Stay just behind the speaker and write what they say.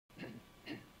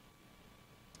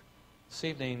This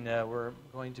evening we're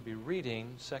going to be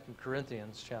reading 2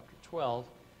 Corinthians chapter 12,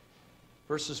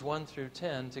 verses 1 through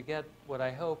 10, to get what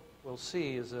I hope we'll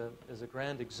see is a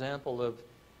grand example of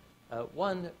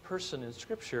one person in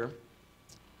Scripture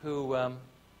who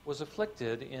was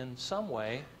afflicted in some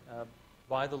way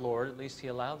by the Lord. At least he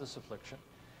allowed this affliction,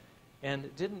 and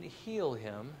didn't heal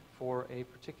him for a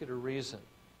particular reason.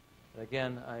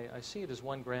 Again, I see it as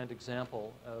one grand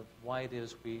example of why it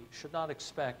is we should not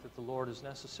expect that the Lord is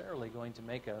necessarily going to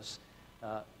make us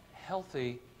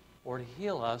healthy or to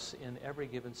heal us in every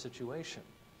given situation.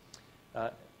 2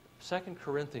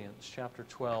 Corinthians chapter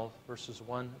 12, verses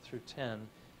 1 through 10.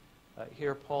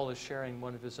 Here Paul is sharing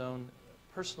one of his own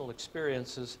personal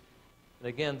experiences. And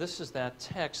again, this is that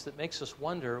text that makes us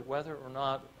wonder whether or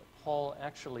not Paul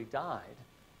actually died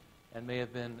and may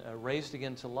have been raised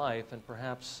again to life, and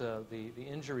perhaps the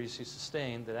injuries he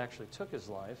sustained that actually took his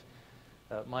life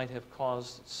might have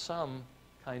caused some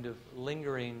kind of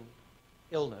lingering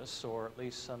illness, or at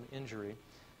least some injury,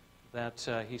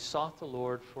 that he sought the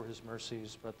Lord for his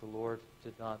mercies, but the Lord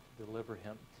did not deliver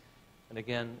him. And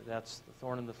again, that's the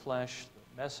thorn in the flesh,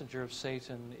 the messenger of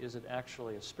Satan. Is it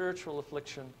actually a spiritual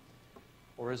affliction,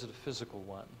 or is it a physical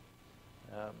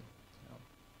one?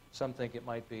 Some think it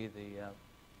might be the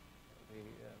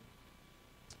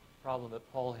problem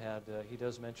that Paul had. He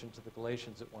does mention to the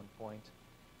Galatians at one point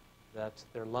that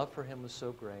their love for him was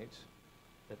so great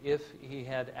that if he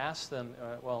had asked them,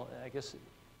 I guess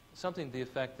something to the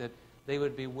effect that they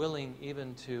would be willing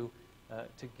even to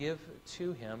give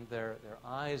to him their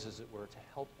eyes, as it were, to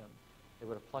help him. They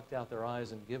would have plucked out their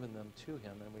eyes and given them to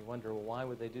him. And we wonder, well, why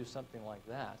would they do something like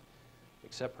that?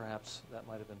 Except perhaps that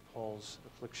might have been Paul's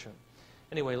affliction.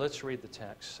 Anyway, let's read the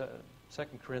text. 2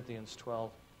 Corinthians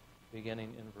 12,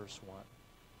 beginning in verse 1.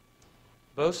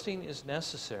 Boasting is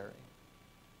necessary,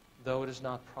 though it is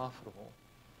not profitable.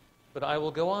 But I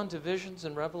will go on to visions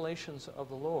and revelations of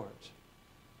the Lord.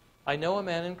 I know a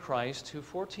man in Christ who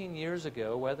 14 years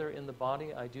ago, whether in the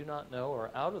body I do not know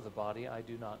or out of the body I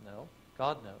do not know,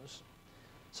 God knows,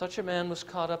 such a man was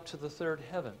caught up to the third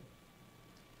heaven.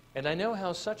 And I know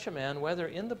how such a man, whether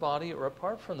in the body or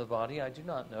apart from the body, I do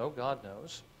not know, God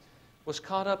knows, was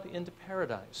caught up into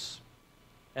paradise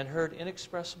and heard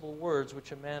inexpressible words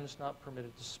which a man is not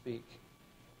permitted to speak.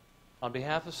 On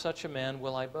behalf of such a man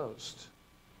will I boast.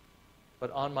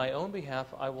 But on my own behalf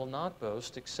I will not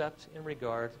boast, except in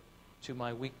regard to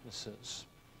my weaknesses.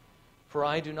 For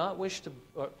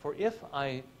if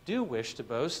I do wish to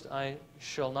boast, I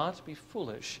shall not be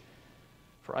foolish,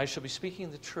 for I shall be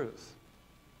speaking the truth.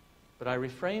 But I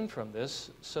refrain from this,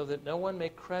 so that no one may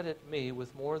credit me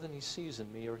with more than he sees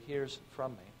in me or hears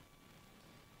from me.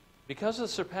 Because of the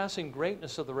surpassing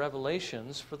greatness of the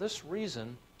revelations, for this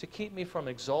reason, to keep me from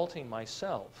exalting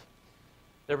myself,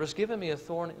 there was given me a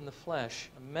thorn in the flesh,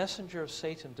 a messenger of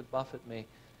Satan to buffet me,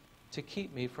 to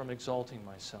keep me from exalting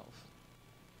myself.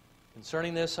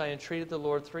 Concerning this, I entreated the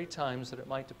Lord 3 times that it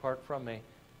might depart from me.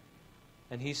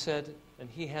 And he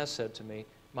has said to me,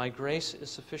 my grace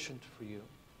is sufficient for you,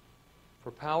 for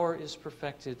power is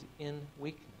perfected in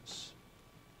weakness.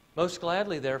 Most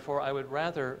gladly, therefore, I would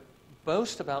rather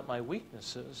boast about my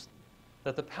weaknesses,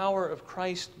 that the power of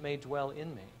Christ may dwell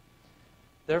in me.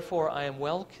 Therefore, I am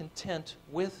well content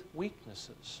with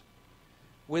weaknesses,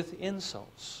 with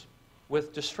insults,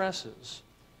 with distresses,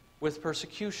 with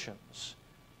persecutions,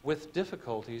 with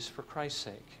difficulties for Christ's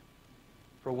sake.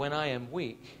 For when I am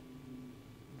weak,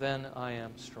 then I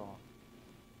am strong.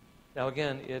 Now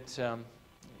again,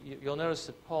 you'll notice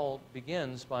that Paul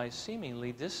begins by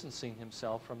seemingly distancing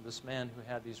himself from this man who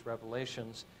had these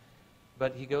revelations,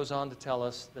 but he goes on to tell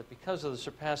us that because of the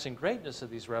surpassing greatness of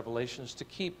these revelations, to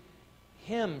keep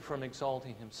him from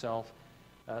exalting himself,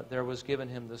 there was given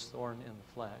him this thorn in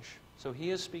the flesh. So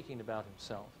he is speaking about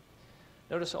himself.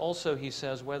 Notice also he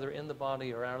says whether in the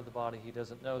body or out of the body he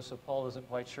doesn't know, so Paul isn't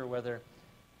quite sure whether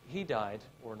he died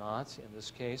or not in this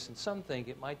case, and some think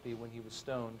it might be when he was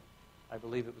stoned. I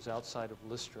believe it was outside of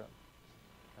Lystra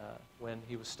when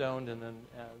he was stoned, and then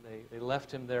they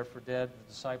left him there for dead.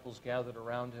 The disciples gathered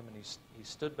around him, and he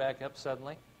stood back up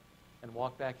suddenly and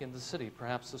walked back into the city.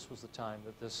 Perhaps this was the time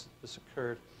that this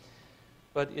occurred.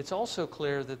 But it's also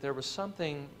clear that there was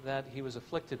something that he was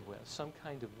afflicted with, some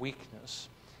kind of weakness,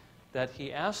 that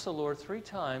he asked the Lord 3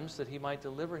 times that he might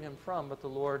deliver him from, but the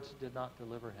Lord did not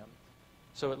deliver him.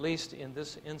 So at least in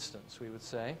this instance, we would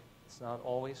say, it's not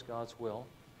always God's will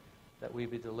that we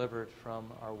be delivered from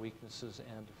our weaknesses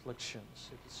and afflictions.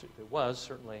 If it was,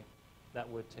 certainly that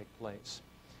would take place.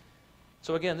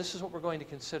 So again, this is what we're going to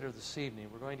consider this evening.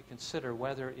 We're going to consider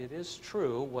whether it is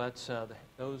true what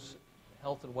those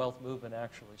health and wealth movement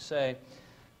actually say,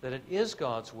 that it is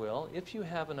God's will, if you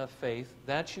have enough faith,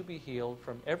 that you be healed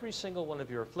from every single one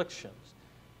of your afflictions.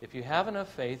 If you have enough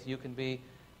faith, you can be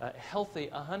healthy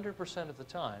 100% of the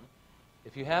time.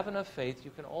 If you have enough faith,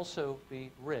 you can also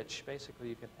be rich. Basically,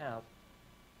 you can have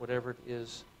whatever it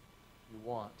is you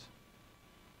want.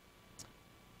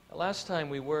 Last time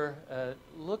we were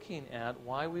looking at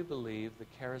why we believe the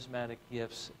charismatic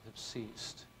gifts have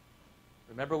ceased.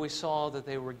 Remember, we saw that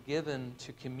they were given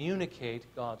to communicate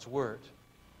God's Word.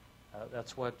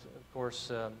 That's what, of course,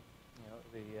 the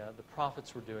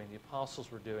prophets were doing, the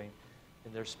apostles were doing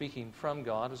in their speaking from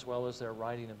God, as well as their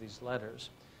writing of these letters.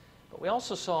 But we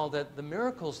also saw that the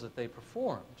miracles that they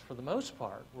performed, for the most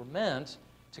part, were meant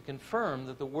to confirm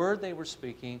that the word they were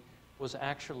speaking was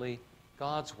actually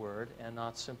God's word and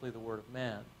not simply the word of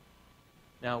man.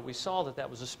 Now, we saw that that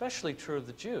was especially true of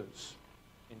the Jews.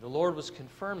 And the Lord was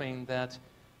confirming that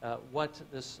what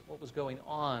was going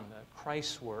on,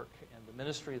 Christ's work and the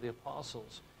ministry of the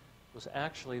apostles, was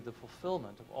actually the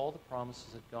fulfillment of all the promises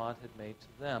that God had made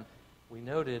to them. We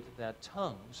noted that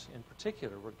tongues, in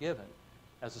particular, were given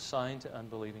as a sign to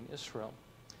unbelieving Israel.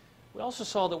 We also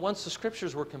saw that once the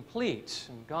Scriptures were complete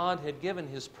and God had given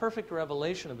His perfect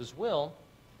revelation of His will,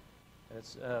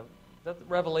 that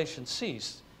revelation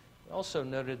ceased. We also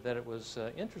noted that it was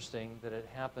interesting that it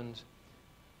happened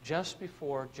just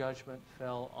before judgment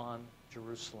fell on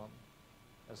Jerusalem.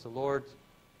 As the Lord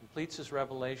completes His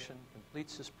revelation,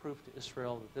 completes His proof to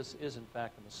Israel that this is in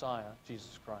fact the Messiah,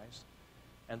 Jesus Christ,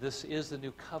 and this is the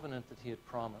new covenant that He had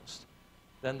promised,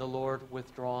 then the Lord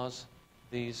withdraws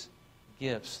these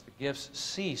gifts. The gifts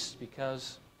ceased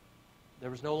because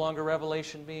there was no longer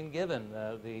revelation being given.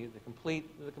 The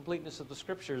completeness of the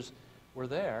Scriptures were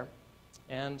there,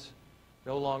 and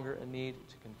no longer a need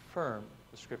to confirm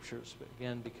the Scriptures, but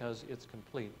again, because it's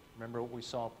complete. Remember what we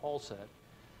saw Paul said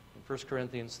in 1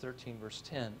 Corinthians 13, verse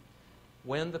 10.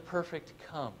 When the perfect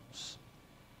comes,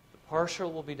 the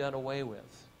partial will be done away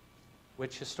with,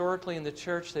 which historically in the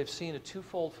church they've seen a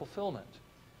twofold fulfillment.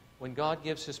 When God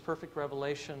gives His perfect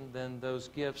revelation, then those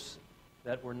gifts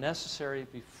that were necessary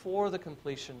before the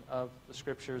completion of the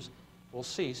Scriptures will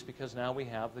cease, because now we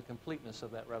have the completeness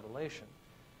of that revelation.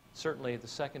 Certainly the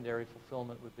secondary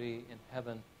fulfillment would be in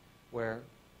heaven, where when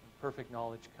perfect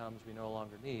knowledge comes, we no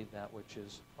longer need that which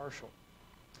is partial.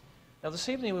 Now this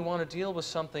evening we want to deal with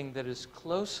something that is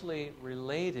closely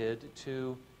related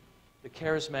to the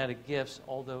charismatic gifts,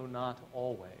 although not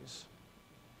always,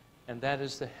 and that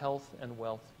is the health and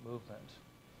wealth movement.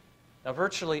 Now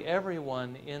virtually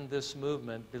everyone in this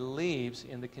movement believes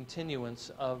in the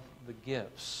continuance of the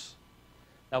gifts.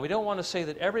 Now we don't want to say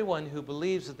that everyone who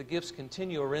believes that the gifts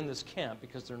continue are in this camp,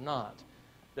 because they're not.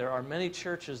 There are many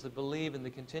churches that believe in the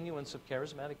continuance of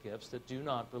charismatic gifts that do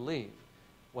not believe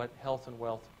what health and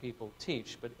wealth people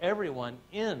teach. But everyone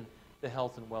in the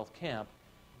health and wealth camp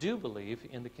do believe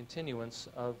in the continuance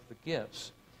of the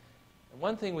gifts. And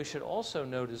one thing we should also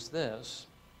note is this,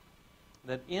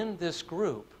 that in this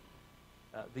group,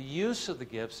 the use of the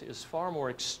gifts is far more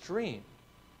extreme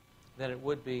than it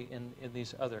would be in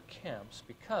these other camps,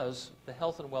 because the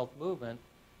health and wealth movement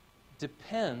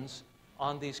depends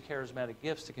on these charismatic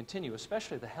gifts to continue,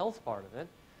 especially the health part of it,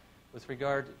 with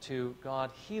regard to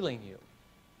God healing you.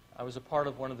 I was a part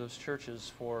of one of those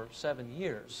churches for 7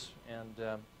 years,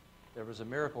 and there was a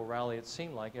miracle rally, it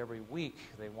seemed like, every week.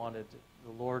 They wanted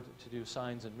the Lord to do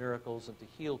signs and miracles and to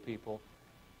heal people,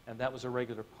 and that was a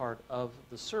regular part of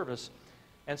the service.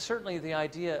 And certainly the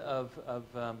idea of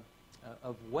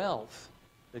wealth,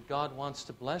 that God wants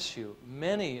to bless you.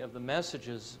 Many of the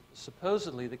messages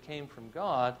supposedly that came from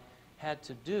God had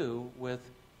to do with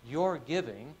your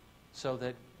giving, so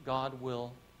that God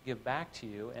will give back to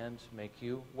you and make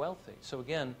you wealthy. So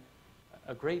again,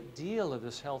 a great deal of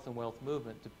this health and wealth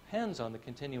movement depends on the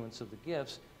continuance of the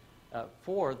gifts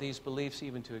for these beliefs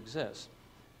even to exist,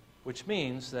 which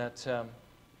means that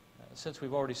since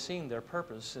we've already seen their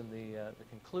purpose in the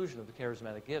conclusion of the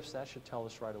charismatic gifts, that should tell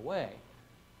us right away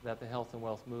that the health and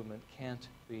wealth movement can't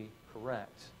be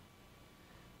correct.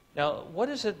 Now, what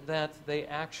is it that they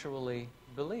actually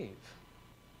believe?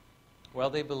 Well,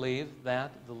 they believe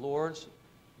that the Lord's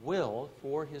will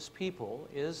for His people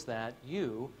is that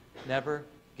you never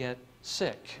get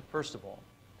sick, first of all.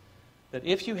 That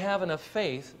if you have enough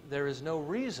faith, there is no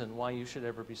reason why you should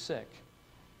ever be sick.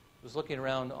 I was looking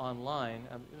around online.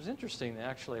 It was interesting,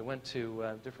 actually. I went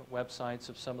to different websites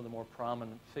of some of the more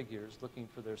prominent figures looking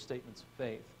for their statements of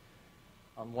faith.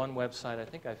 On one website, I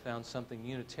think I found something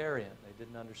Unitarian. They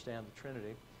didn't understand the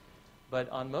Trinity. But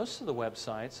on most of the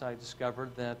websites, I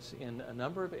discovered that in a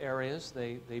number of areas,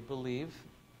 they believe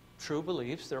true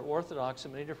beliefs. They're orthodox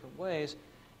in many different ways,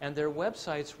 and their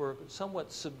websites were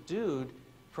somewhat subdued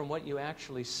from what you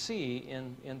actually see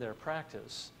in their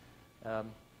practice.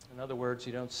 In other words,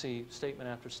 you don't see statement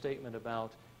after statement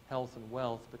about health and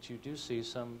wealth, but you do see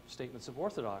some statements of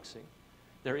orthodoxy.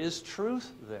 There is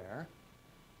truth there,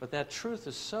 but that truth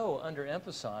is so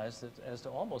underemphasized as to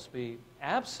almost be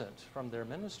absent from their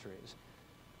ministries.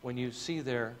 When you see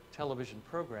their television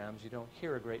programs, you don't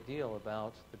hear a great deal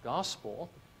about the gospel,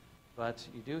 but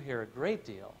you do hear a great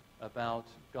deal about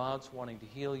God's wanting to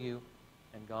heal you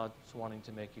and God's wanting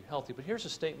to make you healthy. But here's a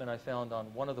statement I found on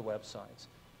one of the websites.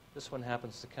 This one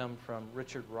happens to come from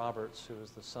Richard Roberts, who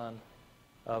is the son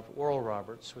of Oral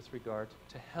Roberts with regard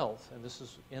to health. And this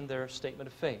is in their statement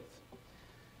of faith.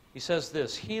 He says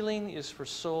this: healing is for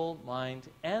soul, mind,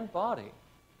 and body.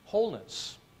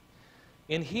 Wholeness.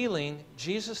 In healing,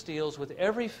 Jesus deals with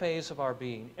every phase of our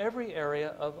being, every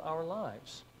area of our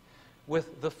lives,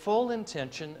 with the full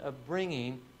intention of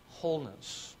bringing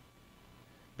wholeness.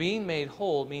 Being made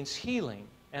whole means healing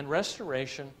and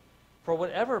restoration for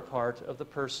whatever part of the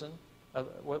person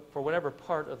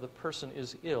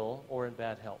is ill or in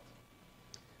bad health.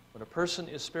 When a person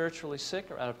is spiritually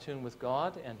sick or out of tune with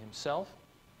God and himself,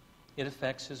 it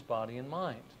affects his body and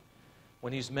mind.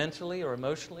 When he's mentally or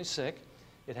emotionally sick,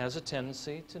 it has a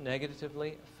tendency to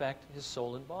negatively affect his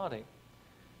soul and body.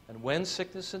 And when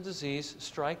sickness and disease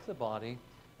strike the body,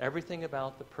 everything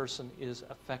about the person is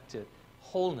affected.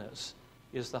 Wholeness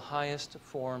is the highest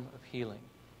form of healing.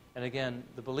 And again,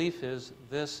 the belief is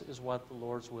this is what the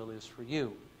Lord's will is for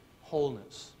you.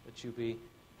 Wholeness, that you be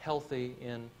healthy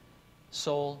in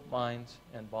soul, mind,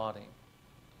 and body.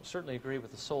 We'll certainly agree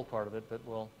with the soul part of it, but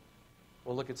we'll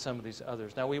look at some of these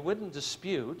others. Now, we wouldn't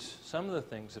dispute some of the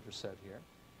things that are said here.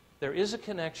 There is a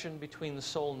connection between the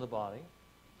soul and the body,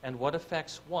 and what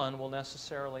affects one will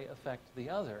necessarily affect the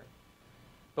other.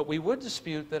 But we would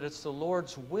dispute that it's the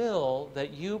Lord's will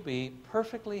that you be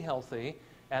perfectly healthy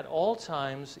at all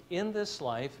times in this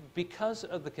life because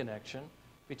of the connection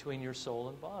between your soul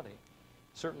and body.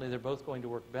 Certainly, they're both going to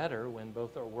work better when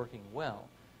both are working well,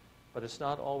 but it's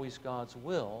not always God's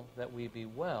will that we be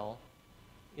well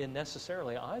in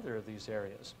necessarily either of these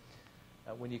areas.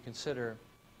 When you consider,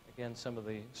 again, some of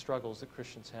the struggles that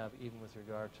Christians have even with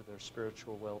regard to their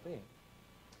spiritual well-being.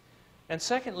 And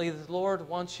secondly, the Lord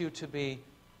wants you to be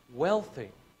wealthy.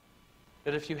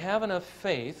 That if you have enough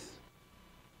faith,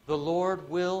 the Lord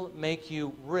will make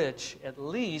you rich, at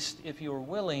least if you are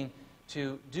willing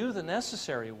to do the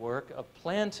necessary work of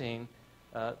planting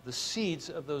the seeds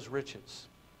of those riches,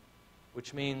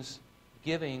 which means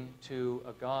giving to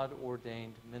a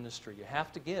God-ordained ministry. You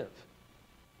have to give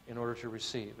in order to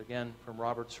receive. Again, from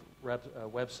Robert's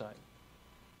website.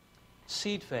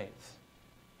 Seed faith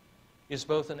is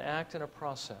both an act and a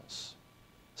process.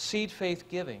 Seed faith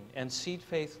giving and seed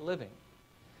faith living.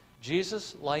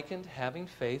 Jesus likened having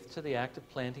faith to the act of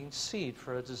planting seed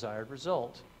for a desired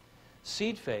result.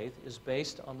 Seed faith is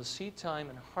based on the seed time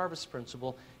and harvest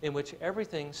principle in which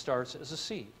everything starts as a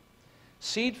seed.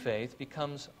 Seed faith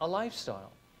becomes a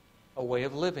lifestyle, a way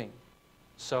of living,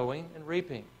 sowing and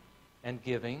reaping, and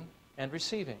giving and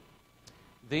receiving.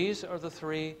 These are the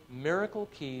three miracle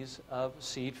keys of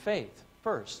seed faith.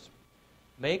 First,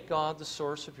 make God the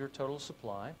source of your total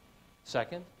supply.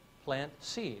 Second, plant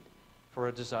seed for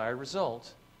a desired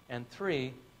result. And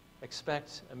three,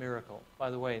 expect a miracle. By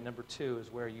the way, number 2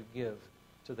 is where you give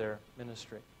to their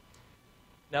ministry.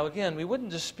 Now again, we wouldn't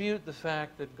dispute the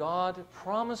fact that God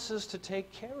promises to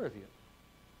take care of you.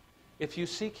 If you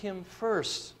seek Him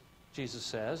first, Jesus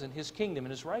says, in His kingdom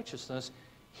and His righteousness,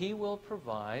 He will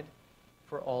provide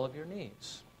for all of your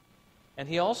needs. And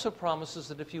He also promises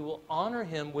that if you will honor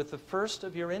Him with the first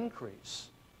of your increase,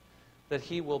 that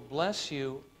He will bless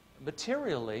you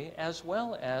materially as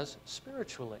well as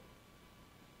spiritually.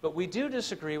 But we do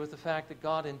disagree with the fact that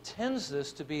God intends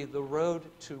this to be the road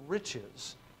to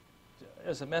riches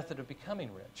as a method of becoming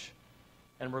rich.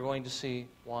 And we're going to see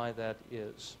why that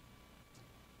is.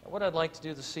 Now, what I'd like to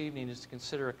do this evening is to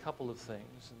consider a couple of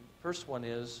things. And the first one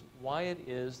is why it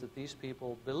is that these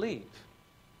people believe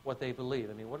what they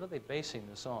believe. I mean, what are they basing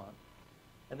this on?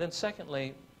 And then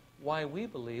secondly, why we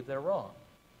believe they're wrong.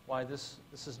 Why this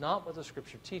is not what the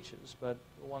Scripture teaches, but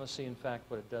we want to see, in fact,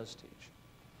 what it does teach.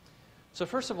 So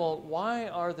first of all, why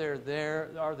are there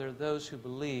those who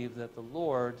believe that the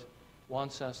Lord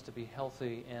wants us to be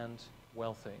healthy and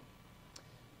wealthy?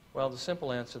 Well, the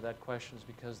simple answer to that question is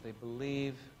because they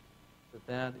believe that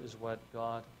that is what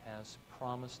God has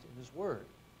promised in His Word,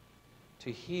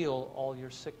 to heal all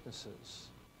your sicknesses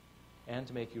and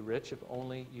to make you rich if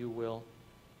only you will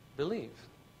believe.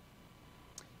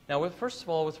 Now, first of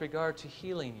all, with regard to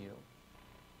healing you,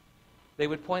 they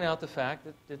would point out the fact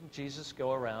that didn't Jesus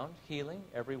go around healing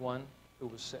everyone who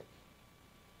was sick?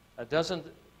 Doesn't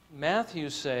Matthew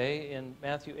say in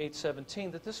Matthew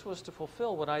 8:17 that this was to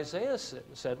fulfill what Isaiah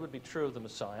said would be true of the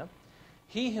Messiah?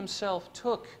 He himself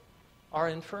took our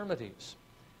infirmities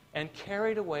and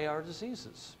carried away our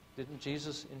diseases. Didn't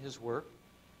Jesus in his work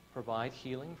provide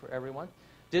healing for everyone?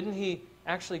 Didn't he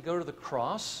actually go to the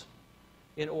cross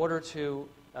in order to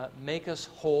make us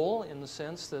whole in the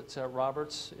sense that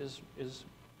Roberts is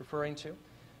referring to?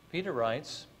 Peter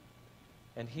writes,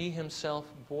 and he himself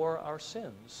bore our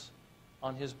sins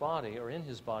on his body, or in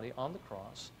his body, on the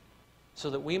cross, so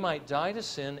that we might die to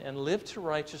sin and live to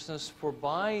righteousness, for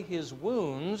by his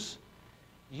wounds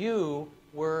you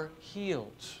were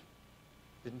healed.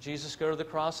 Didn't Jesus go to the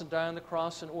cross and die on the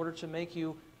cross in order to make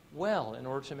you well, in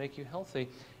order to make you healthy?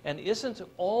 And isn't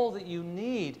all that you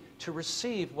need to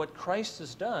receive what Christ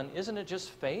has done, isn't it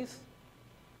just faith?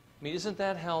 I mean, isn't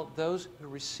that how those who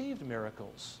received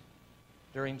miracles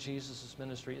during Jesus'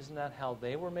 ministry, isn't that how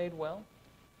they were made well?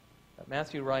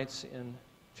 Matthew writes in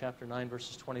chapter 9,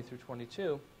 verses 20 through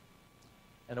 22,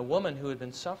 and a woman who had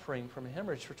been suffering from a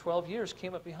hemorrhage for 12 years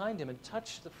came up behind him and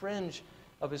touched the fringe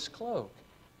of his cloak.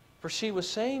 For she was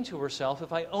saying to herself,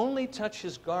 if I only touch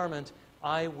his garment,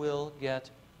 I will get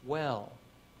well.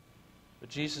 But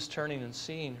Jesus, turning and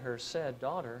seeing her, said,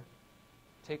 Daughter,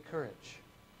 take courage.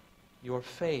 Your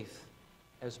faith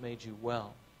has made you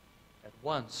well. At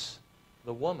once,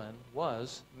 the woman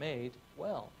was made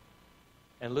well.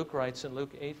 And Luke writes in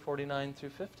Luke 8:49 through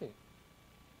 50,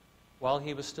 while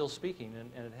he was still speaking,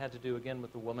 and it had to do again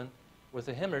with the woman with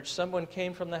the hemorrhage, someone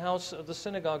came from the house of the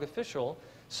synagogue official,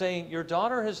 saying, Your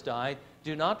daughter has died.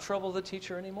 Do not trouble the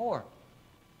teacher anymore.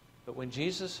 But when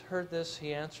Jesus heard this,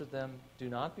 he answered them, Do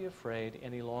not be afraid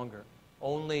any longer.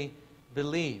 Only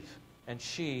believe, and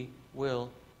she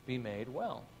will be made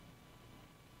well.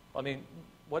 I mean,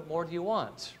 what more do you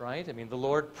want, right? I mean, the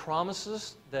Lord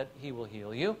promises that he will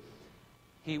heal you.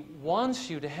 He wants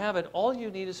you to have it. All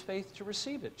you need is faith to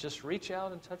receive it. Just reach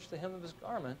out and touch the hem of his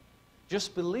garment.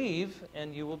 Just believe,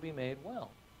 and you will be made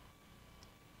well.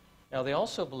 Now, they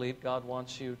also believe God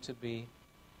wants you to be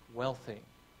wealthy.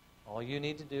 All you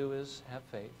need to do is have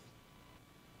faith.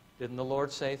 Didn't the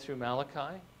Lord say through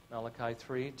Malachi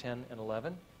 3:10 and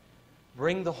 11,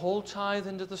 Bring the whole tithe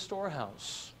into the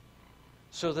storehouse,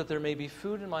 so that there may be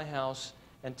food in my house,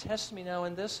 and test me now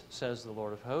in this, says the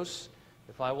Lord of hosts,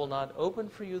 if I will not open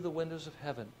for you the windows of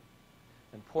heaven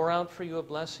and pour out for you a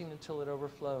blessing until it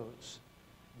overflows.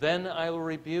 Then I will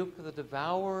rebuke the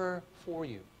devourer for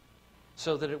you,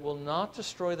 so that it will not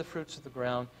destroy the fruits of the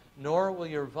ground, nor will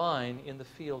your vine in the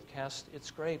field cast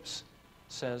its grapes,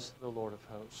 says the Lord of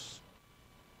hosts.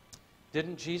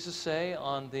 Didn't Jesus say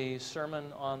on the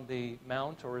Sermon on the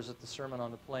Mount, or is it the Sermon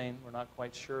on the Plain? We're not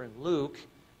quite sure. In Luke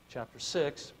chapter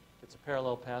 6, it's a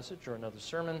parallel passage or another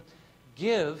sermon,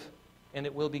 Give, and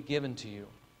it will be given to you.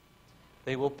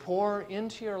 They will pour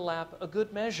into your lap a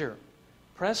good measure,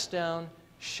 pressed down,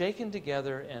 shaken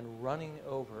together, and running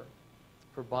over.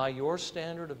 For by your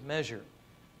standard of measure,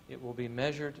 it will be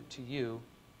measured to you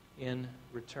in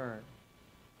return.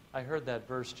 I heard that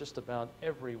verse just about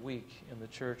every week in the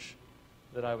church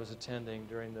that I was attending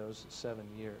during those 7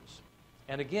 years.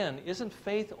 And again, isn't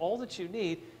faith all that you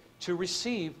need to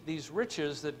receive these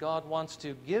riches that God wants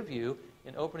to give you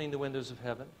in opening the windows of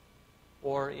heaven,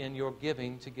 or in your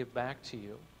giving to give back to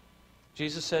you?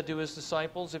 Jesus said to his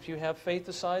disciples, if you have faith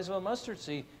the size of a mustard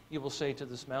seed, you will say to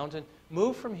this mountain,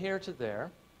 move from here to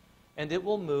there, and it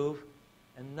will move,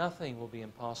 and nothing will be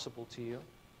impossible to you.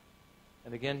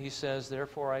 And again he says,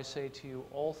 therefore I say to you,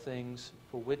 all things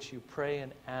for which you pray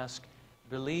and ask,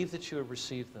 believe that you have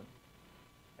received them,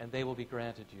 and they will be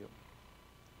granted you.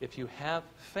 If you have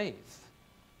faith,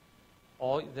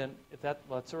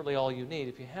 that's really all you need.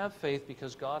 If you have faith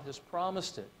because God has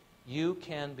promised it, you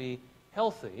can be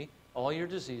healthy, all your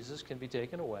diseases can be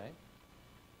taken away,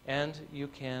 and you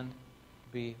can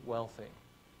be wealthy.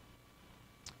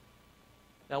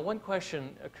 Now, one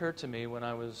question occurred to me when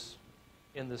I was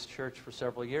in this church for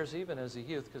several years, even as a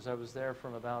youth, because I was there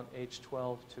from about age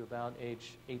 12 to about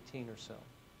age 18 or so.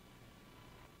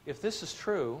 If this is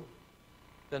true,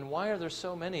 then why are there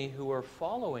so many who are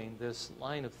following this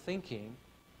line of thinking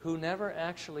who never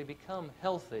actually become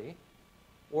healthy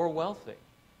or wealthy?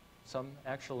 Some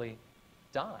actually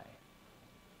die.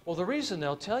 Well, the reason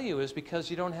they'll tell you is because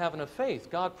you don't have enough faith.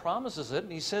 God promises it,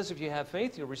 and he says if you have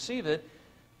faith, you'll receive it.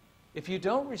 If you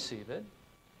don't receive it,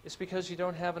 it's because you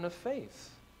don't have enough faith.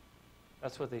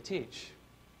 That's what they teach.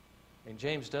 And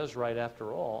James does write,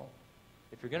 after all,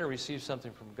 if you're going to receive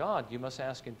something from God, you must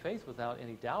ask in faith without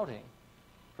any doubting.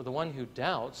 For the one who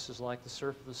doubts is like the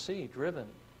surf of the sea, driven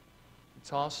and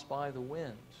tossed by the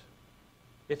wind.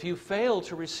 If you fail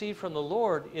to receive from the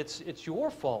Lord, it's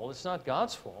your fault. It's not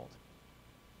God's fault.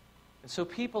 And so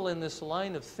people in this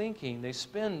line of thinking, they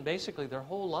spend basically their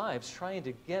whole lives trying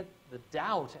to get the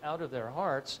doubt out of their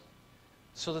hearts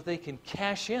so that they can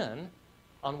cash in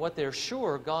on what they're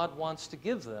sure God wants to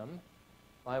give them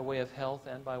by way of health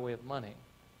and by way of money.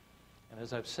 And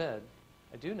as I've said,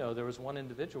 I do know there was one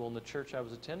individual in the church I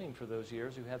was attending for those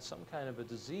years who had some kind of a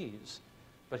disease,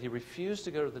 but he refused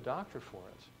to go to the doctor for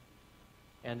it,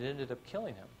 and it ended up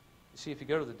killing him. You see, if you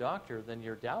go to the doctor, then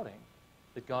you're doubting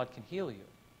that God can heal you.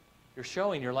 You're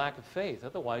showing your lack of faith.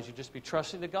 Otherwise, you'd just be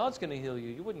trusting that God's going to heal you.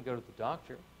 You wouldn't go to the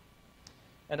doctor.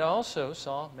 And I also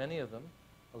saw many of them,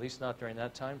 at least not during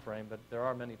that time frame, but there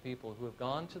are many people who have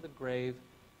gone to the grave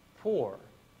poor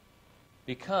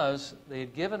because they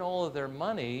had given all of their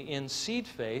money in seed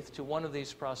faith to one of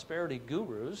these prosperity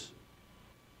gurus,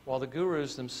 while the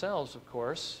gurus themselves, of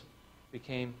course,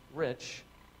 became rich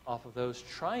off of those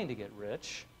trying to get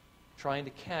rich, trying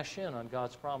to cash in on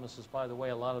God's promises. By the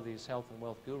way, a lot of these health and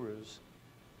wealth gurus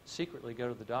secretly go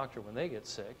to the doctor when they get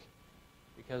sick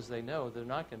because they know they're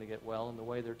not going to get well in the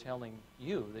way they're telling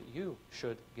you that you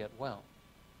should get well.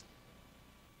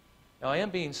 Now, I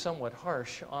am being somewhat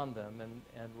harsh on them,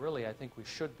 and really I think we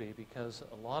should be, because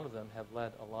a lot of them have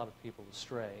led a lot of people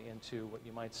astray into what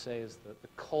you might say is the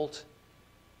cult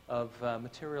of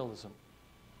materialism.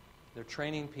 They're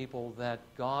training people that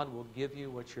God will give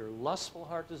you what your lustful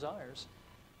heart desires.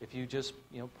 If you just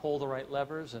pull the right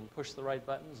levers and push the right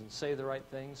buttons and say the right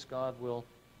things, God will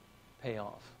pay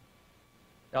off.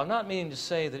 Now, I'm not meaning to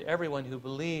say that everyone who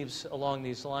believes along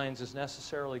these lines is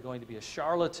necessarily going to be a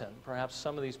charlatan. Perhaps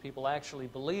some of these people actually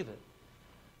believe it.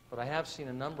 But I have seen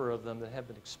a number of them that have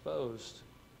been exposed.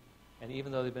 And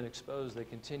even though they've been exposed, they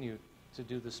continue to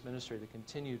do this ministry. They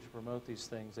continue to promote these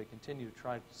things. They continue to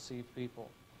try to deceive people.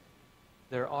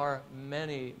 There are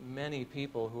many, many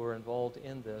people who are involved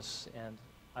in this, and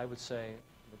I would say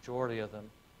the majority of them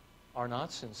are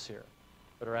not sincere,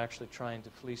 but are actually trying to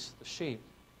fleece the sheep.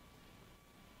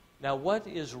 Now, what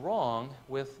is wrong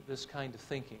with this kind of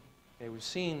thinking? Okay, we've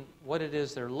seen what it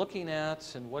is they're looking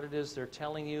at and what it is they're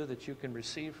telling you that you can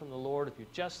receive from the Lord if you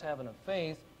just have enough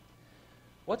faith.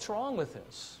 What's wrong with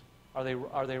this? Are they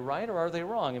right or are they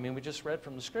wrong? I mean, we just read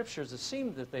from the Scriptures. It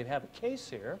seemed that they have a case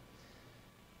here.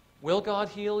 Will God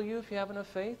heal you if you have enough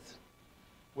faith?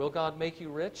 Will God make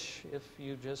you rich if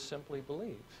you just simply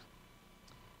believe?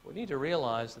 We need to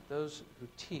realize that those who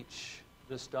teach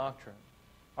this doctrine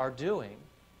are doing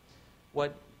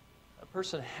what a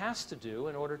person has to do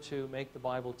in order to make the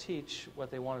Bible teach what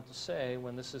they want it to say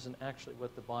when this isn't actually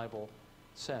what the Bible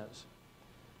says.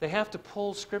 They have to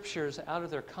pull Scriptures out of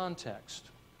their context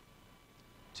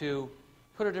to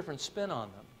put a different spin on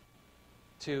them,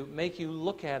 to make you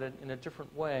look at it in a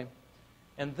different way.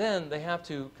 And then they have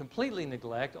to completely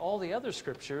neglect all the other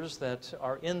Scriptures that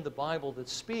are in the Bible that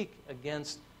speak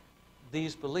against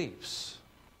these beliefs.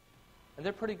 And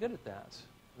they're pretty good at that.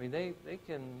 I mean,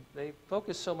 they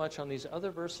focus so much on these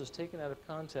other verses taken out of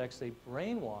context, they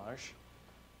brainwash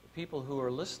the people who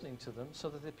are listening to them so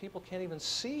that the people can't even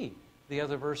see the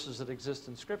other verses that exist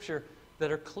in Scripture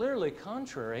that are clearly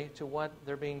contrary to what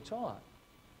they're being taught.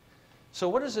 So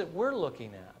what is it we're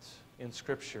looking at in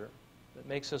Scripture that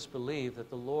makes us believe that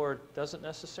the Lord doesn't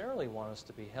necessarily want us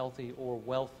to be healthy or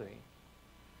wealthy?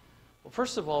 Well,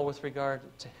 first of all, with regard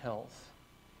to health,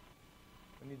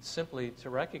 we need simply to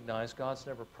recognize God's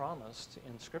never promised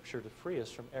in Scripture to free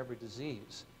us from every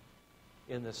disease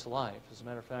in this life. As a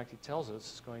matter of fact, He tells us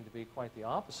it's going to be quite the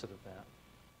opposite of that.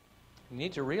 We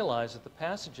need to realize that the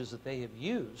passages that they have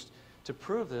used to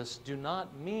prove this do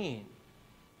not mean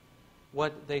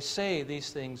what they say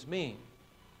these things mean.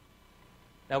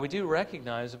 Now, we do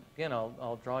recognize, again,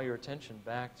 I'll draw your attention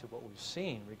back to what we've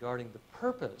seen regarding the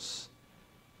purpose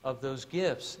of those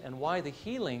gifts and why the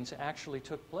healings actually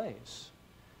took place.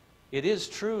 It is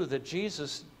true that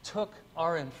Jesus took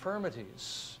our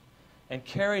infirmities and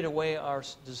carried away our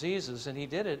diseases, and He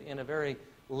did it in a very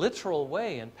literal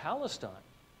way in Palestine.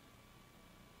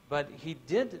 But He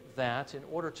did that in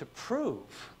order to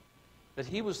prove that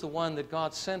He was the one that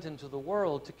God sent into the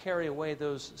world to carry away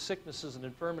those sicknesses and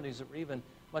infirmities that were even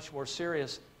much more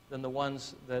serious than the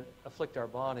ones that afflict our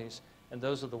bodies, and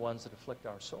those are the ones that afflict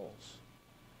our souls.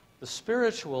 The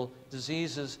spiritual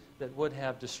diseases that would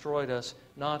have destroyed us,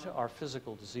 not our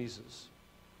physical diseases.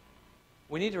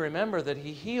 We need to remember that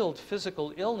He healed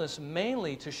physical illness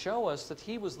mainly to show us that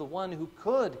He was the one who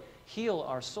could heal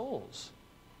our souls.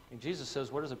 And Jesus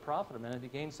says, what does it profit a man if he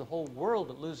gains the whole world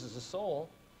but loses his soul?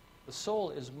 The soul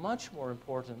is much more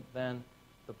important than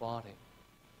the body.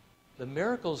 The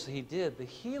miracles He did, the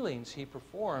healings He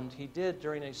performed, He did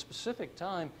during a specific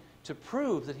time to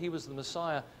prove that he was the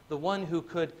Messiah, the one who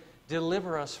could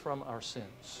deliver us from our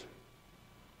sins.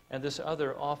 And this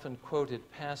other often quoted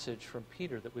passage from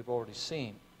Peter that we've already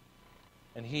seen.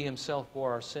 And he himself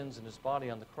bore our sins in his body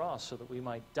on the cross so that we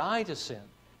might die to sin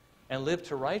and live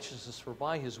to righteousness, for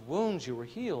by his wounds you were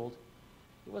healed.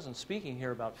 He wasn't speaking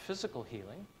here about physical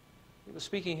healing. He was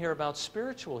speaking here about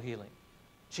spiritual healing.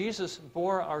 Jesus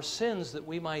bore our sins that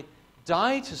we might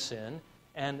die to sin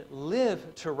and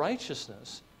live to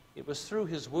righteousness. It was through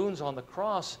his wounds on the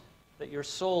cross that your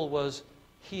soul was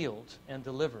healed and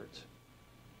delivered.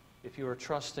 If you are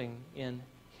trusting in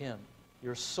him,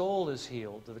 your soul is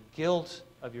healed. The guilt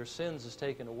of your sins is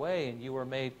taken away, and you are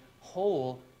made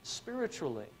whole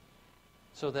spiritually,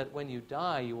 so that when you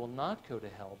die, you will not go to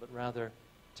hell, but rather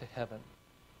to heaven.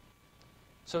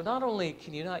 So not only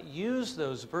can you not use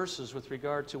those verses with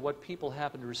regard to what people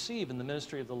happen to receive in the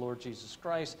ministry of the Lord Jesus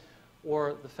Christ,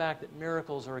 or the fact that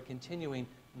miracles are a continuing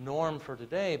norm for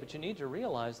today, but you need to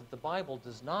realize that the Bible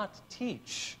does not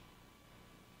teach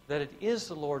that it is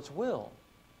the Lord's will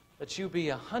that you be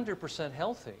 100%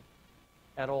 healthy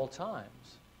at all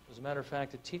times. As a matter of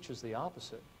fact, it teaches the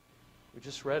opposite. We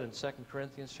just read in 2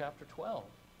 Corinthians chapter 12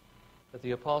 that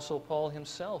the Apostle Paul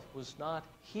himself was not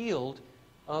healed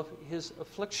of his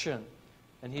affliction.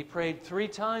 And he prayed 3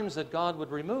 times that God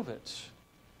would remove it,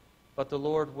 but the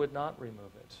Lord would not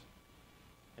remove it.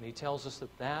 And he tells us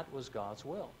that that was God's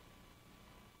will.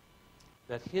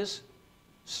 That his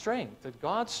strength, that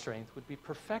God's strength would be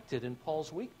perfected in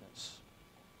Paul's weakness.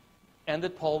 And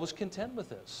that Paul was content with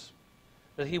this.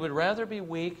 That he would rather be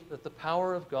weak, that the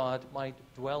power of God might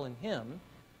dwell in him,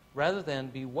 rather than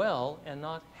be well and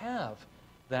not have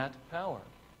that power.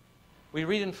 We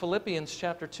read in Philippians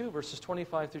chapter 2, verses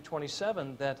 25 through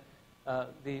 27, that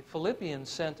the Philippians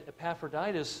sent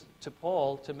Epaphroditus to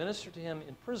Paul to minister to him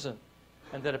in prison,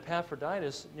 and that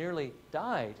Epaphroditus nearly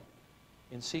died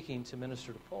in seeking to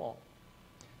minister to Paul.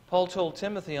 Paul told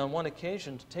Timothy on one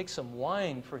occasion to take some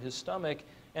wine for his stomach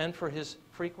and for his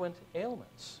frequent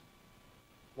ailments.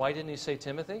 Why didn't he say,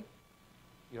 Timothy,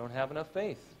 you don't have enough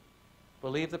faith.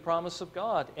 Believe the promise of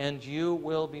God, and you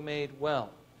will be made well.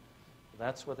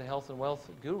 That's what the health and wealth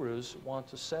gurus want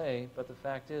to say, but the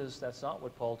fact is that's not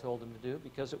what Paul told him to do,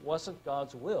 because it wasn't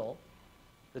God's will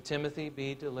that Timothy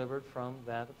be delivered from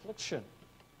that affliction.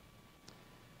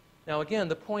 Now again,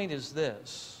 the point is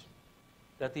this,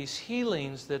 that these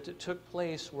healings that took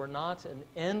place were not an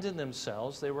end in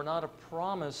themselves. They were not a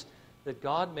promise that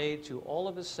God made to all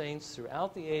of his saints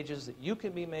throughout the ages that you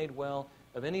can be made well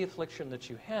of any affliction that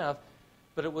you have,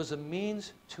 but it was a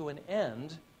means to an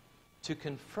end to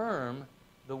confirm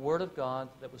the word of God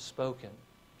that was spoken.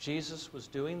 Jesus was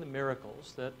doing the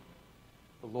miracles that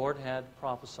the Lord had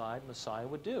prophesied Messiah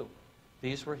would do.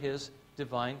 These were his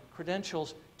divine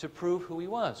credentials to prove who he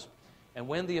was. And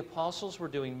when the apostles were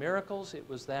doing miracles, it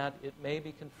was that it may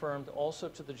be confirmed also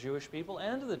to the Jewish people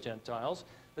and to the Gentiles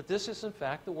that this is in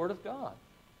fact the Word of God.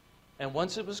 And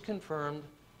once it was confirmed,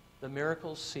 the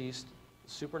miracles ceased,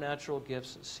 the supernatural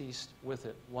gifts ceased with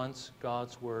it, once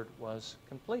God's Word was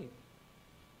complete.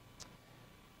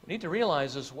 We need to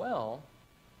realize as well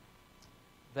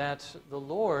that the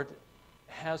Lord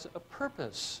has a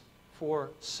purpose for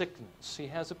sickness. He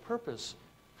has a purpose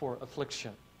for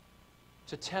affliction.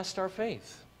 To test our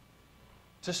faith,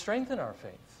 to strengthen our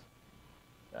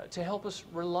faith, to help us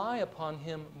rely upon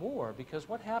him more. Because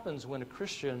what happens when a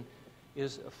Christian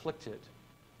is afflicted?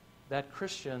 That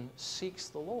Christian seeks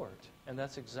the Lord. And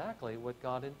that's exactly what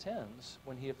God intends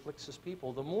when he afflicts his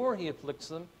people. The more he afflicts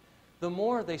them, the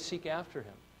more they seek after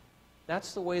him.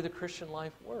 That's the way the Christian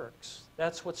life works.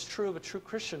 That's what's true of a true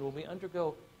Christian when we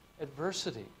undergo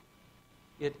adversity.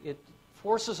 It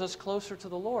forces us closer to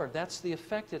the Lord. That's the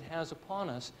effect it has upon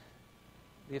us.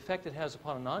 The effect it has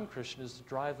upon a non-Christian is to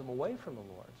drive them away from the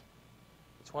Lord.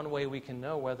 It's one way we can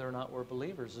know whether or not we're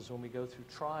believers is when we go through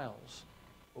trials,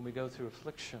 when we go through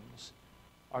afflictions.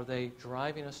 Are they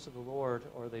driving us to the Lord,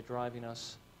 or are they driving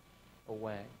us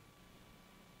away?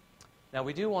 Now,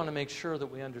 we do want to make sure that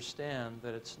we understand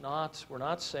that we're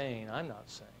not saying, I'm not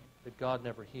saying, that God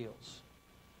never heals.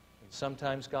 And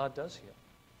sometimes God does heal.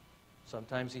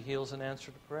 Sometimes he heals in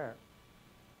answer to prayer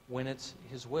when it's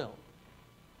his will.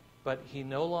 But he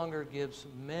no longer gives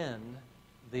men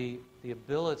the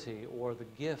ability or the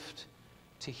gift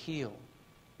to heal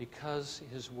because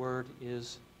his word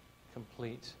is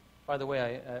complete. By the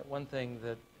way, one thing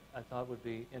that I thought would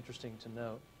be interesting to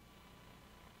note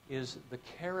is the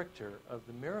character of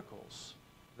the miracles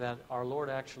that our Lord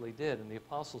actually did and the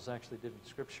apostles actually did in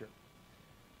Scripture.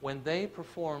 When they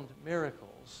performed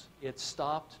miracles, it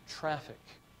stopped traffic.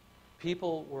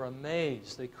 People were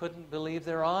amazed. They couldn't believe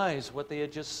their eyes, what they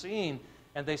had just seen.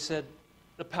 And they said,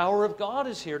 the power of God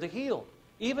is here to heal.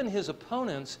 Even his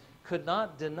opponents could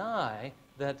not deny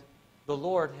that the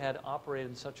Lord had operated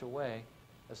in such a way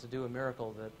as to do a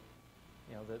miracle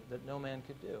that, that no man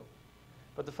could do.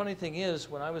 But the funny thing is,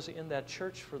 when I was in that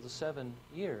church for the 7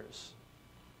 years,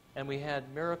 and we had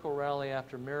miracle rally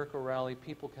after miracle rally,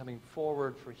 people coming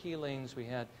forward for healings, we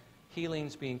had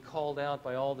healings being called out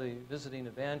by all the visiting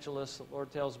evangelists. The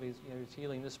Lord tells me, he's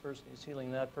healing this person, he's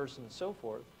healing that person, and so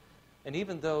forth. And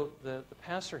even though the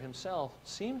pastor himself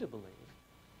seemed to believe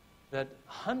that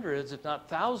hundreds, if not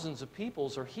thousands of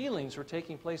people's or healings were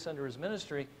taking place under his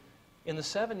ministry, in the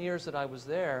 7 years that I was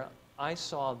there, I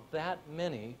saw that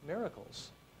many miracles.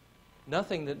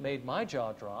 Nothing that made my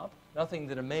jaw drop, nothing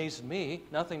that amazed me,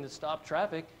 nothing that stopped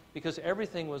traffic, because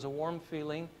everything was a warm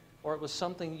feeling or it was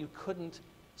something you couldn't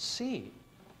see.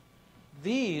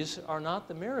 These are not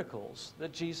the miracles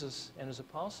that Jesus and his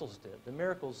apostles did. The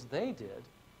miracles they did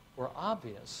were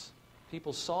obvious.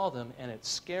 People saw them and it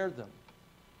scared them.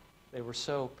 They were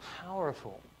so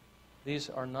powerful. These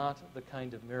are not the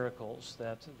kind of miracles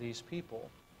that these people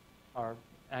are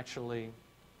actually,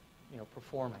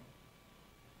 performing.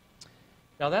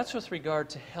 Now that's with regard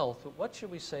to health, but what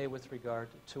should we say with regard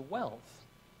to wealth?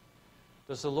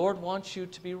 Does the Lord want you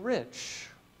to be rich?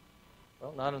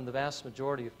 Well, not in the vast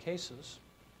majority of cases.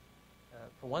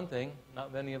 For one thing,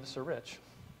 not many of us are rich.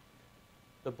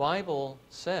 The Bible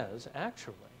says,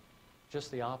 actually,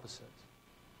 just the opposite.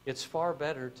 It's far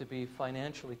better to be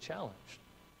financially challenged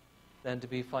than to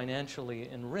be financially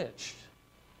enriched,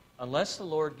 unless the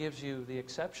Lord gives you the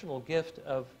exceptional gift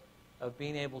of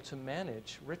being able to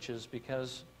manage riches,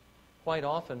 because quite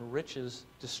often riches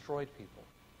destroyed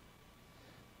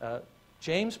people.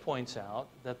 James points out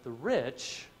that the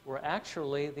rich were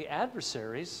actually the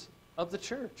adversaries of the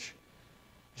church.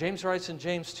 James writes in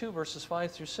James 2, verses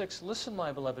 5 through 6, "Listen,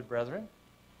 my beloved brethren,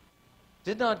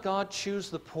 did not God choose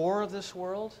the poor of this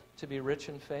world to be rich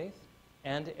in faith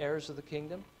and heirs of the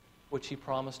kingdom, which he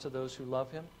promised to those who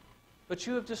love him? But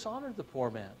you have dishonored the poor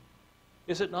man.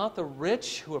 Is it not the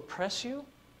rich who oppress you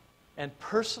and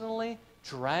personally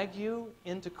drag you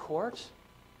into court?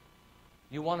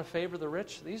 You want to favor the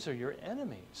rich? These are your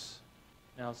enemies."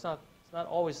 Now, it's not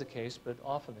always the case, but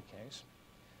often the case.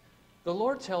 The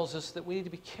Lord tells us that we need to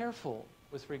be careful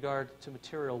with regard to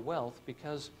material wealth,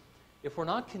 because if we're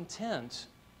not content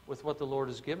with what the Lord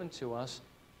has given to us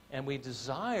and we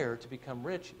desire to become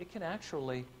rich, it can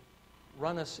actually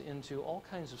run us into all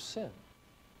kinds of sin.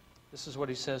 This is what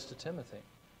he says to Timothy.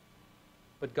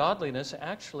 But godliness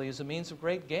actually is a means of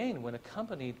great gain when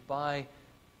accompanied by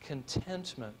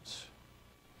contentment.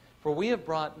 For we have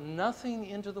brought nothing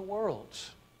into the world,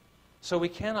 so we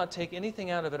cannot take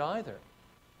anything out of it either.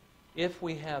 If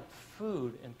we have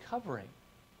food and covering,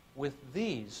 with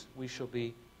these we shall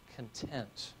be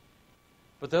content.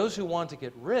 But those who want to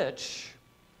get rich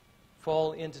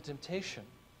fall into temptation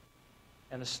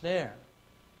and a snare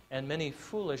and many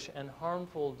foolish and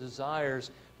harmful desires,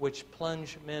 which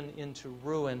plunge men into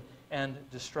ruin and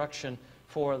destruction.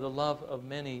 For the love of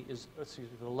money is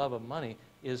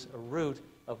a root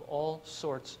of all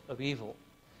sorts of evil.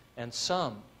 And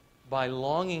some, by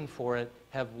longing for it,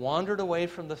 have wandered away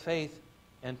from the faith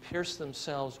and pierced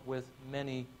themselves with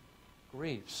many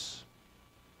griefs.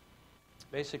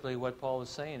 Basically, what Paul is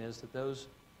saying is that those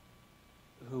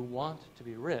who want to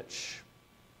be rich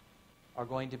are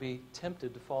going to be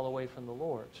tempted to fall away from the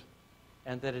Lord,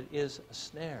 and that it is a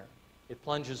snare. It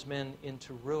plunges men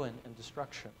into ruin and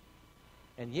destruction.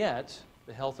 And yet,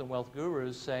 the health and wealth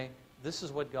gurus say, this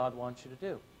is what God wants you to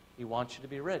do. He wants you to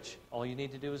be rich. All you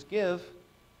need to do is give,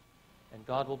 and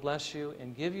God will bless you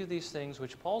and give you these things,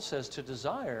 which Paul says to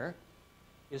desire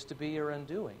is to be your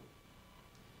undoing.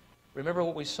 Remember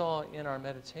what we saw in our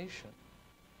meditation,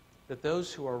 that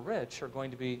those who are rich are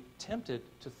going to be tempted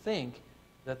to think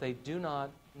that they do not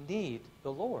need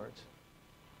the Lord.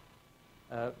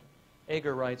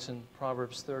 Agur writes in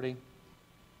Proverbs 30,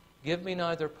 "Give me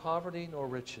neither poverty nor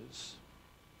riches.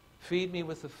 Feed me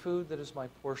with the food that is my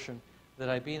portion, that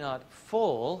I be not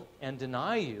full and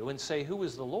deny you and say, 'Who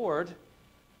is the Lord?'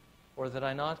 Or that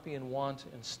I not be in want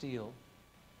and steal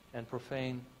and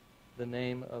profane the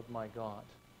name of my God."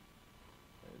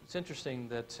 It's interesting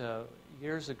that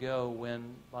years ago,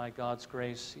 when by God's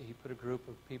grace he put a group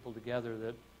of people together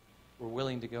that were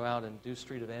willing to go out and do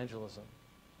street evangelism.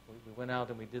 We went out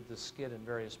and we did this skit in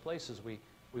various places. We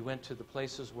went to the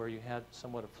places where you had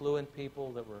somewhat affluent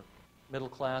people that were middle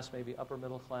class, maybe upper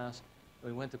middle class.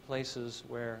 And we went to places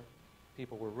where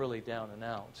people were really down and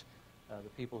out, the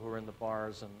people who were in the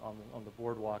bars and on the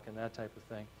boardwalk and that type of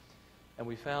thing. And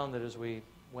we found that as we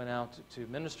went out to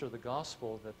minister the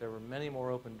gospel, that there were many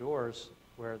more open doors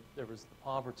where there was the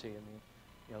poverty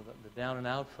and the down and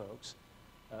out folks,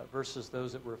 versus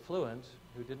those that were affluent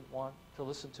who didn't want to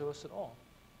listen to us at all.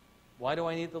 Why do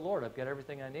I need the Lord? I've got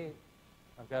everything I need.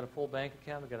 I've got a full bank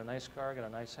account. I've got a nice car. I've got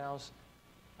a nice house.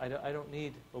 I don't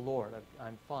need the Lord.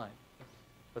 I'm fine.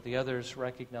 But the others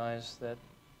recognized that,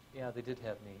 yeah, they did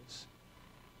have needs.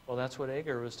 Well, that's what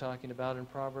Agar was talking about in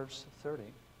Proverbs 30.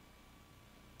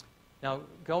 Now,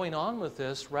 going on with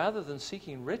this, rather than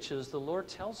seeking riches, the Lord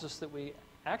tells us that we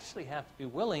actually have to be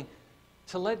willing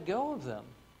to let go of them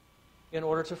in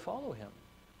order to follow Him.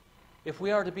 If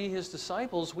we are to be His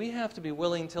disciples, we have to be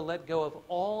willing to let go of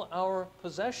all our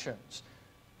possessions.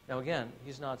 Now again,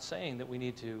 He's not saying that we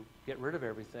need to get rid of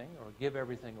everything or give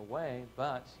everything away,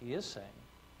 but He is saying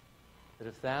that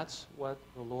if that's what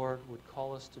the Lord would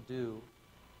call us to do,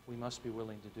 we must be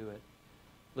willing to do it.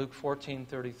 Luke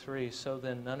 14:33, so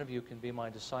then none of you can be my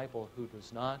disciple who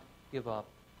does not give up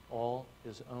all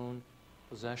his own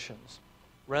possessions.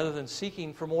 Rather than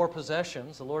seeking for more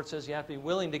possessions, the Lord says you have to be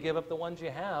willing to give up the ones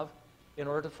you have in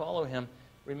order to follow Him.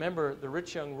 Remember the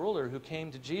rich young ruler who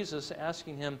came to Jesus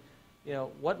asking Him,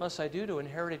 what must I do to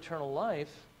inherit eternal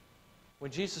life?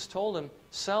 When Jesus told him,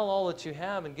 sell all that you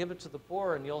have and give it to the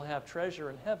poor and you'll have treasure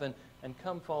in heaven and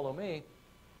come follow me,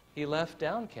 he left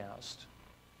downcast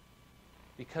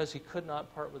because he could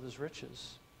not part with his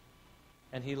riches.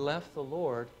 And he left the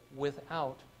Lord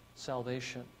without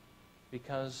salvation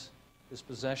because his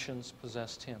possessions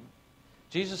possessed him.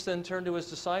 Jesus then turned to his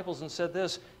disciples and said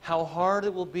this, how hard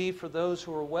it will be for those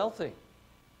who are wealthy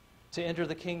to enter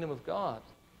the kingdom of God.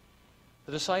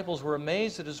 The disciples were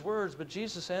amazed at his words, but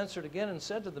Jesus answered again and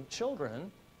said to them,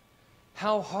 children,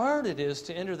 how hard it is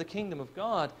to enter the kingdom of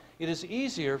God. It is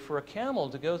easier for a camel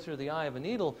to go through the eye of a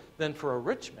needle than for a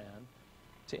rich man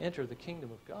to enter the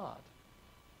kingdom of God.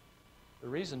 The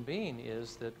reason being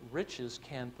is that riches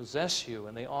can possess you,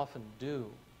 and they often do,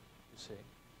 you see.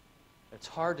 It's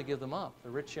hard to give them up. The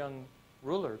rich young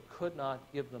ruler could not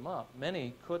give them up.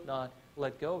 Many could not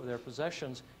let go of their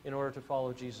possessions in order to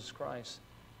follow Jesus Christ.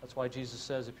 That's why Jesus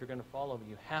says, if you're going to follow me,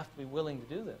 you have to be willing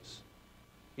to do this.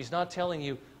 He's not telling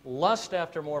you, lust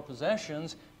after more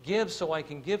possessions, give so I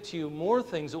can give to you more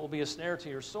things that will be a snare to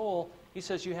your soul. He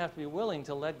says you have to be willing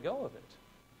to let go of it,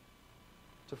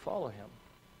 to follow Him.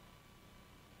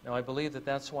 Now, I believe that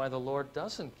that's why the Lord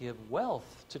doesn't give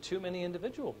wealth to too many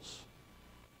individuals.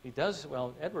 He does,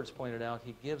 well, Edwards pointed out,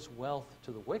 He gives wealth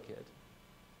to the wicked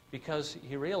because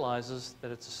He realizes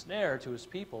that it's a snare to His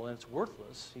people and it's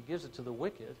worthless. He gives it to the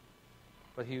wicked,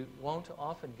 but He won't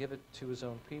often give it to His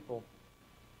own people.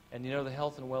 And the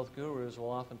health and wealth gurus will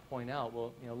often point out,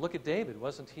 well, look at David.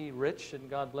 Wasn't he rich and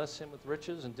God blessed him with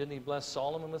riches? And didn't He bless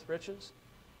Solomon with riches?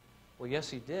 Well, yes,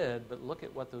 He did, but look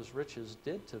at what those riches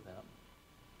did to them.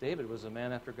 David was a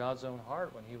man after God's own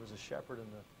heart when he was a shepherd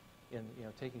in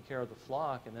taking care of the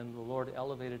flock, and then the Lord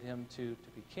elevated him to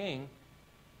be king.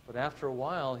 But after a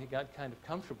while, he got kind of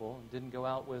comfortable and didn't go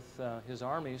out with his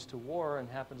armies to war and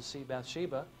happened to see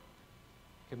Bathsheba,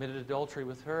 committed adultery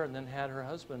with her, and then had her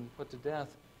husband put to death.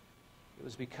 It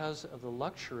was because of the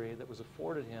luxury that was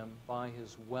afforded him by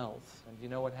his wealth. And you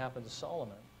know what happened to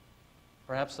Solomon?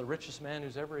 Perhaps the richest man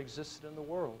who's ever existed in the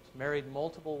world. Married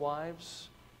multiple wives,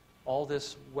 all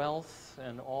this wealth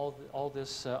and all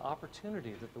this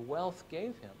opportunity that the wealth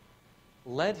gave him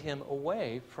led him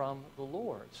away from the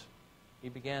Lord. He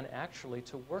began actually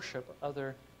to worship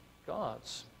other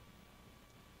gods.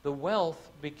 The wealth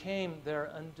became their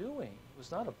undoing. It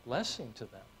was not a blessing to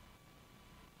them,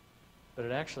 but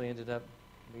it actually ended up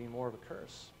being more of a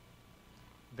curse.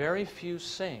 Very few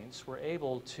saints were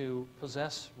able to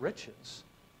possess riches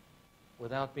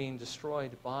without being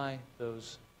destroyed by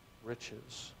those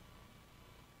riches.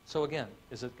 So again,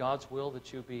 is it God's will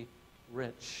that you be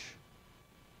rich?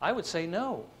 I would say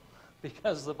no,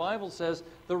 because the Bible says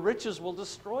the riches will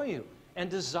destroy you, and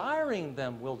desiring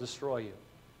them will destroy you.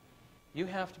 You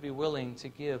have to be willing to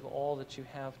give all that you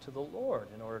have to the Lord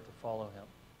in order to follow Him.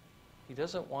 He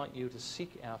doesn't want you to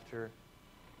seek after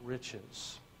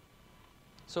riches.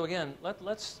 So again,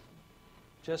 let's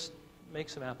just make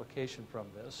some application from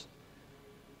this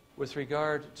with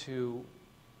regard to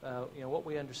what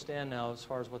we understand now as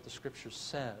far as what the Scripture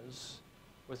says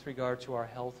with regard to our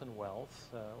health and wealth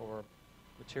or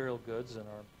material goods and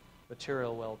our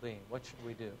material well-being. What should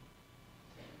we do?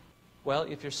 Well,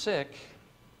 if you're sick,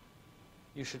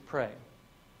 you should pray.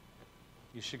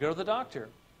 You should go to the doctor.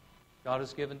 God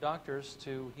has given doctors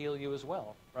to heal you as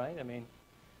well, right? I mean,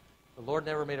 the Lord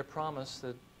never made a promise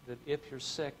that if you're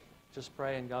sick, just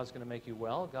pray and God's going to make you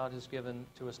well. God has given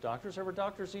to us doctors. There were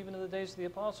doctors even in the days of the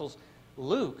apostles.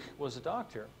 Luke was a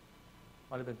doctor.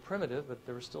 Might have been primitive, but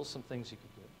there were still some things he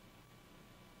could do.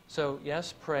 So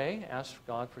yes, pray, ask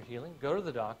God for healing. Go to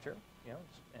the doctor,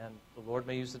 and the Lord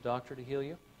may use the doctor to heal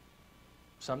you.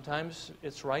 Sometimes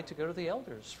it's right to go to the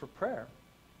elders for prayer,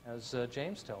 as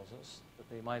James tells us, that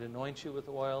they might anoint you with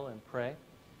oil and pray.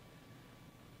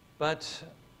 But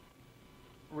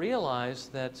realize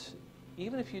that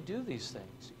even if you do these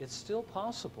things, it's still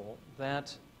possible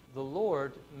that the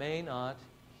Lord may not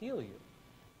heal you.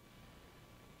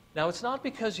 Now, it's not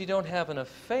because you don't have enough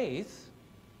faith.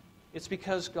 It's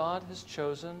because God has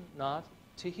chosen not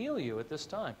to heal you at this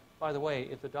time. By the way,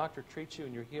 if the doctor treats you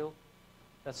and you're healed,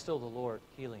 that's still the Lord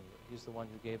healing you. He's the one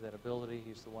who gave that ability.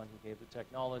 He's the one who gave the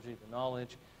technology, the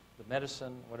knowledge, the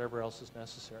medicine, whatever else is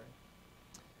necessary.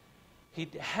 He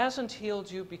hasn't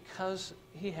healed you because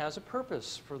He has a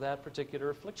purpose for that particular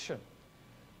affliction.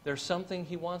 There's something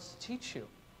He wants to teach you,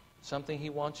 something He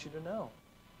wants you to know.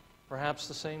 Perhaps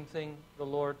the same thing the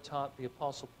Lord taught the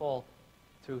Apostle Paul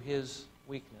through his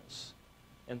weakness,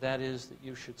 and that is that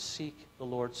you should seek the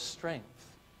Lord's strength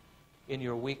in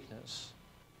your weakness,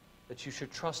 that you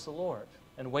should trust the Lord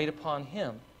and wait upon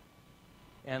Him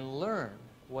and learn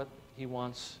what He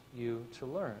wants you to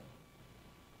learn.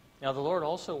 Now, the Lord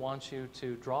also wants you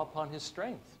to draw upon His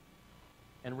strength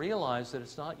and realize that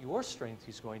it's not your strength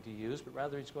He's going to use, but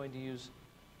rather He's going to use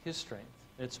His strength.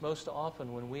 And it's most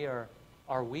often when we are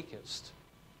our weakest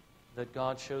that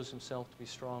God shows Himself to be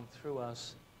strong through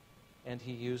us, and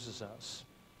He uses us.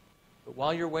 But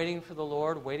while you're waiting for the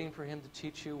Lord, waiting for Him to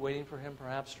teach you, waiting for Him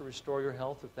perhaps to restore your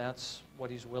health, if that's what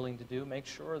He's willing to do, make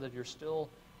sure that you're still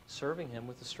serving Him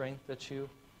with the strength that you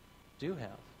do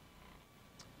have.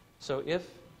 So if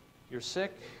you're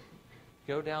sick,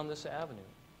 go down this avenue.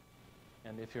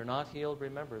 And if you're not healed,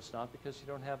 remember, it's not because you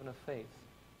don't have enough faith.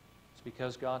 It's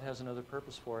because God has another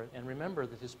purpose for it. And remember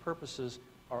that His purposes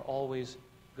are always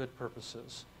good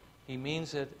purposes. He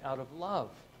means it out of love.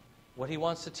 What He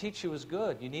wants to teach you is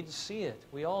good. You need to see it.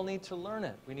 We all need to learn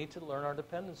it. We need to learn our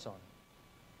dependence on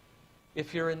it.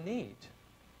 If you're in need,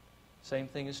 same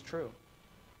thing is true.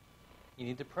 You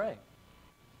need to pray.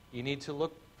 You need to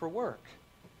look for work.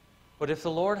 But if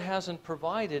the Lord hasn't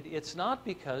provided, it's not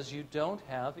because you don't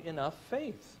have enough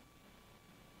faith.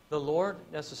 The Lord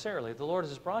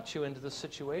has brought you into this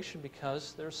situation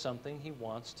because there's something He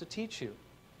wants to teach you.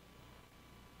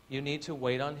 You need to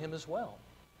wait on Him as well.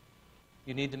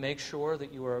 You need to make sure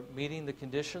that you are meeting the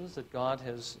conditions that God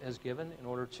has given in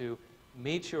order to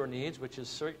meet your needs, which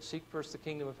is seek first the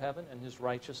kingdom of heaven and His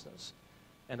righteousness,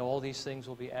 and all these things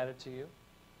will be added to you.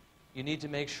 You need to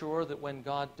make sure that when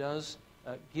God does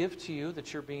give to you,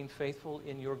 that you're being faithful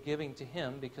in your giving to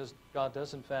Him, because God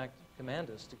does in fact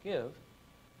command us to give.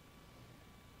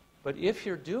 But if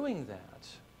you're doing that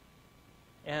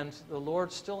and the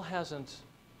Lord still hasn't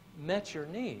met your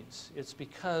needs, it's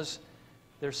because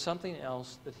there's something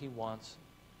else that He wants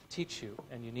to teach you,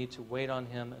 and you need to wait on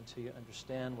Him until you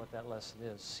understand what that lesson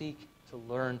is. Seek to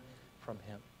learn from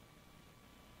Him.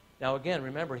 Now again,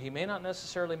 remember, He may not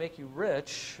necessarily make you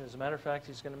rich. As a matter of fact,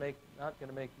 He's not going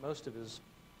to make most of His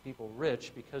people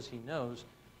rich, because He knows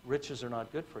riches are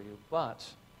not good for you. But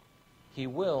He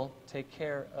will take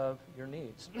care of your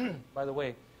needs. By the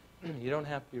way, you don't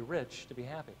have to be rich to be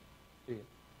happy, do you?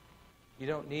 You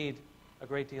don't need a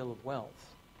great deal of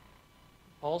wealth.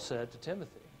 Paul said to Timothy,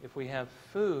 if we have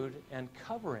food and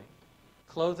covering,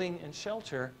 clothing and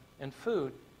shelter and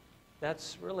food,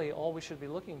 that's really all we should be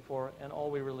looking for and all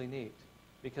we really need,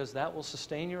 because that will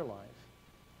sustain your life.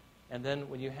 And then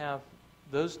when you have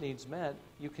those needs met,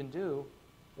 you can do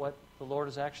what the Lord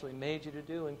has actually made you to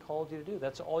do and called you to do.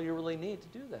 That's all you really need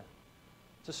to do that,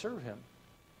 to serve Him,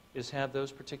 is have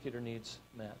those particular needs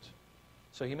met.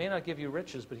 So He may not give you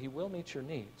riches, but He will meet your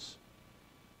needs.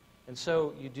 And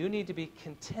so you do need to be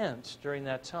content during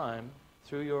that time,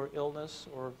 through your illness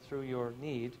or through your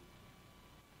need,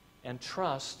 and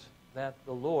trust that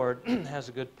the Lord has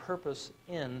a good purpose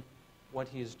in what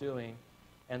He is doing,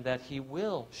 and that He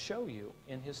will show you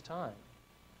in His time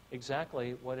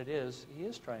exactly what it is He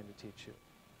is trying to teach you.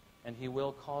 And He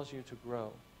will cause you to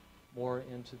grow more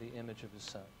into the image of His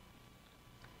Son.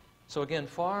 So again,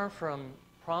 far from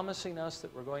promising us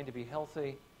that we're going to be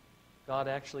healthy, God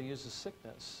actually uses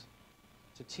sickness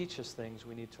to teach us things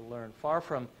we need to learn. Far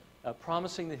from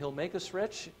promising that He'll make us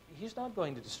rich, He's not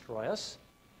going to destroy us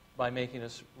by making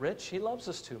us rich. He loves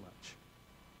us too much.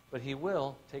 But He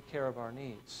will take care of our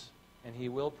needs, and He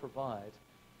will provide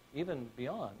even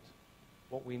beyond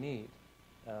what we need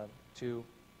to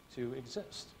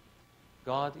exist.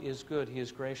 God is good, He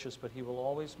is gracious, but He will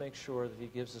always make sure that He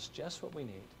gives us just what we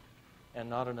need and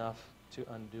not enough to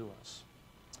undo us.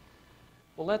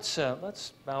 Well,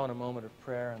 let's bow in a moment of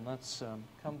prayer, and let's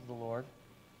come to the Lord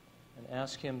and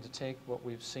ask Him to take what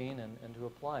we've seen and to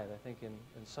apply it. I think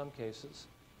in some cases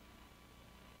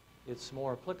it's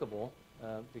more applicable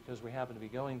because we happen to be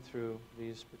going through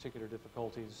these particular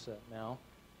difficulties now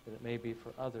than it may be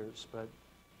for others, but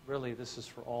really this is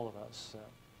for all of us,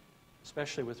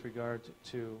 especially with regard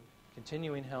to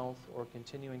continuing health or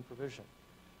continuing provision,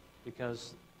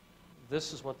 because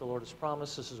this is what the Lord has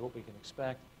promised, this is what we can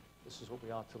expect, this is what we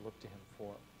ought to look to Him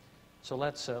for. So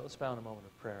let's bow in a moment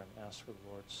of prayer and ask for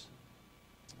the Lord's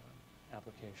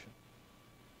application.